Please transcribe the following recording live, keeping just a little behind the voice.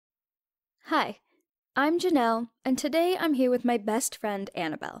Hi, I'm Janelle, and today I'm here with my best friend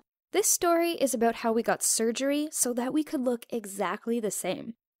Annabelle. This story is about how we got surgery so that we could look exactly the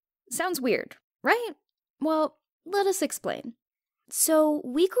same. Sounds weird, right? Well, let us explain. So,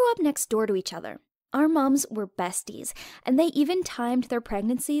 we grew up next door to each other. Our moms were besties, and they even timed their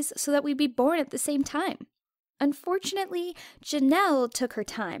pregnancies so that we'd be born at the same time. Unfortunately, Janelle took her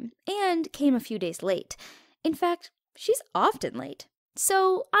time and came a few days late. In fact, she's often late.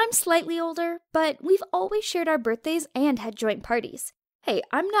 So, I'm slightly older, but we've always shared our birthdays and had joint parties. Hey,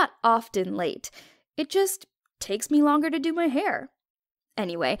 I'm not often late. It just takes me longer to do my hair.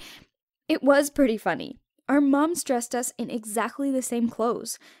 Anyway, it was pretty funny. Our moms dressed us in exactly the same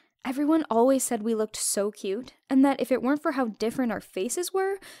clothes. Everyone always said we looked so cute, and that if it weren't for how different our faces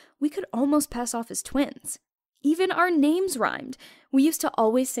were, we could almost pass off as twins. Even our names rhymed. We used to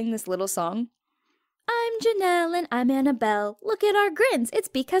always sing this little song. I'm Janelle and I'm Annabelle. Look at our grins. It's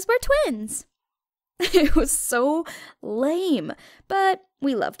because we're twins. It was so lame, but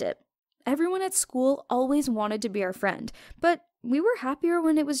we loved it. Everyone at school always wanted to be our friend, but we were happier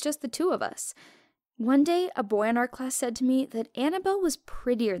when it was just the two of us. One day, a boy in our class said to me that Annabelle was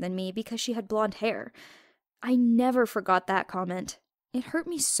prettier than me because she had blonde hair. I never forgot that comment. It hurt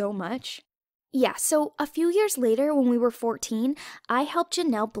me so much. Yeah, so a few years later, when we were 14, I helped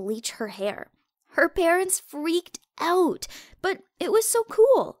Janelle bleach her hair. Her parents freaked out, but it was so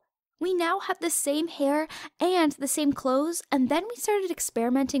cool. We now had the same hair and the same clothes, and then we started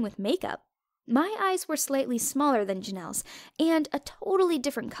experimenting with makeup. My eyes were slightly smaller than Janelle's and a totally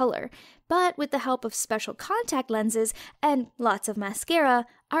different color, but with the help of special contact lenses and lots of mascara,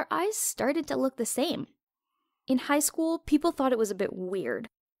 our eyes started to look the same. In high school, people thought it was a bit weird.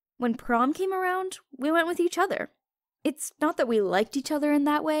 When prom came around, we went with each other. It's not that we liked each other in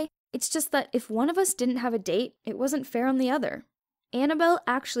that way, it's just that if one of us didn't have a date, it wasn't fair on the other. Annabelle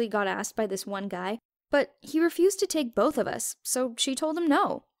actually got asked by this one guy, but he refused to take both of us, so she told him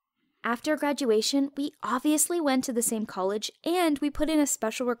no. After graduation, we obviously went to the same college, and we put in a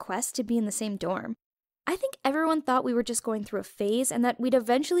special request to be in the same dorm. I think everyone thought we were just going through a phase and that we'd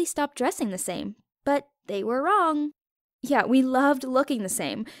eventually stop dressing the same, but they were wrong. Yeah, we loved looking the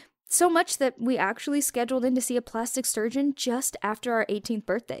same, so much that we actually scheduled in to see a plastic surgeon just after our 18th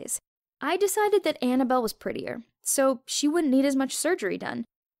birthdays. I decided that Annabelle was prettier, so she wouldn't need as much surgery done.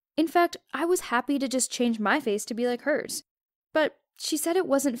 In fact, I was happy to just change my face to be like hers. But she said it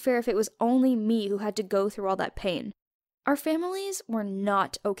wasn't fair if it was only me who had to go through all that pain. Our families were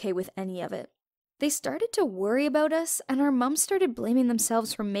not okay with any of it. They started to worry about us, and our moms started blaming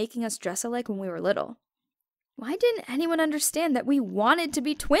themselves for making us dress alike when we were little. Why didn't anyone understand that we wanted to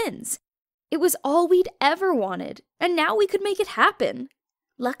be twins? It was all we'd ever wanted, and now we could make it happen.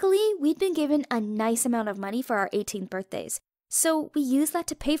 Luckily, we'd been given a nice amount of money for our 18th birthdays, so we used that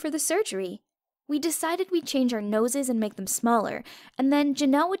to pay for the surgery. We decided we'd change our noses and make them smaller, and then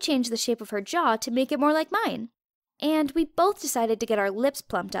Janelle would change the shape of her jaw to make it more like mine. And we both decided to get our lips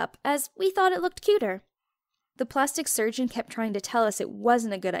plumped up, as we thought it looked cuter. The plastic surgeon kept trying to tell us it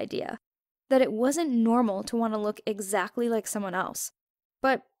wasn't a good idea, that it wasn't normal to want to look exactly like someone else.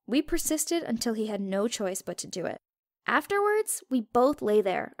 But we persisted until he had no choice but to do it. Afterwards, we both lay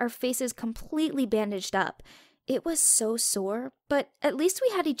there, our faces completely bandaged up. It was so sore, but at least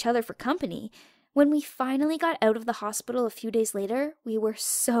we had each other for company. When we finally got out of the hospital a few days later, we were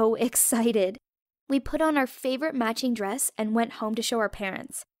so excited. We put on our favorite matching dress and went home to show our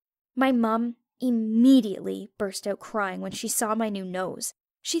parents. My mom immediately burst out crying when she saw my new nose.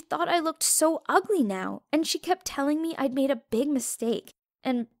 She thought I looked so ugly now, and she kept telling me I'd made a big mistake,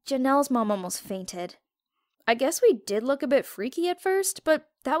 and Janelle's mom almost fainted. I guess we did look a bit freaky at first, but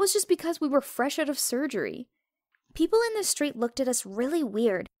that was just because we were fresh out of surgery. People in the street looked at us really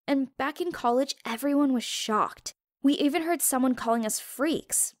weird, and back in college, everyone was shocked. We even heard someone calling us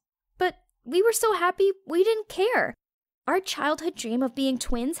freaks. But we were so happy, we didn't care. Our childhood dream of being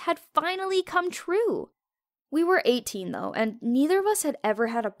twins had finally come true. We were 18 though, and neither of us had ever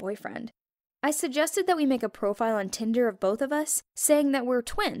had a boyfriend. I suggested that we make a profile on Tinder of both of us, saying that we're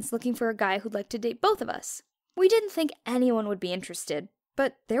twins looking for a guy who'd like to date both of us. We didn't think anyone would be interested,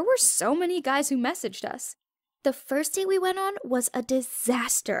 but there were so many guys who messaged us. The first date we went on was a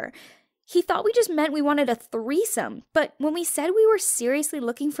disaster. He thought we just meant we wanted a threesome, but when we said we were seriously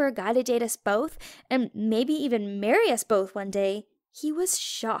looking for a guy to date us both, and maybe even marry us both one day, he was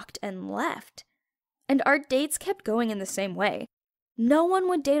shocked and left. And our dates kept going in the same way. No one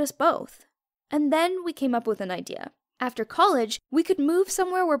would date us both. And then we came up with an idea. After college, we could move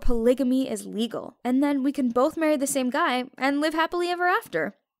somewhere where polygamy is legal, and then we can both marry the same guy and live happily ever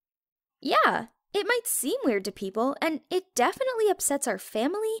after. Yeah, it might seem weird to people, and it definitely upsets our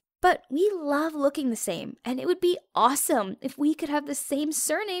family, But we love looking the same, and it would be awesome if we could have the same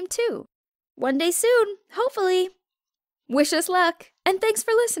surname too. One day soon, hopefully. Wish us luck, and thanks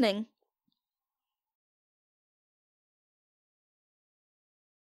for listening.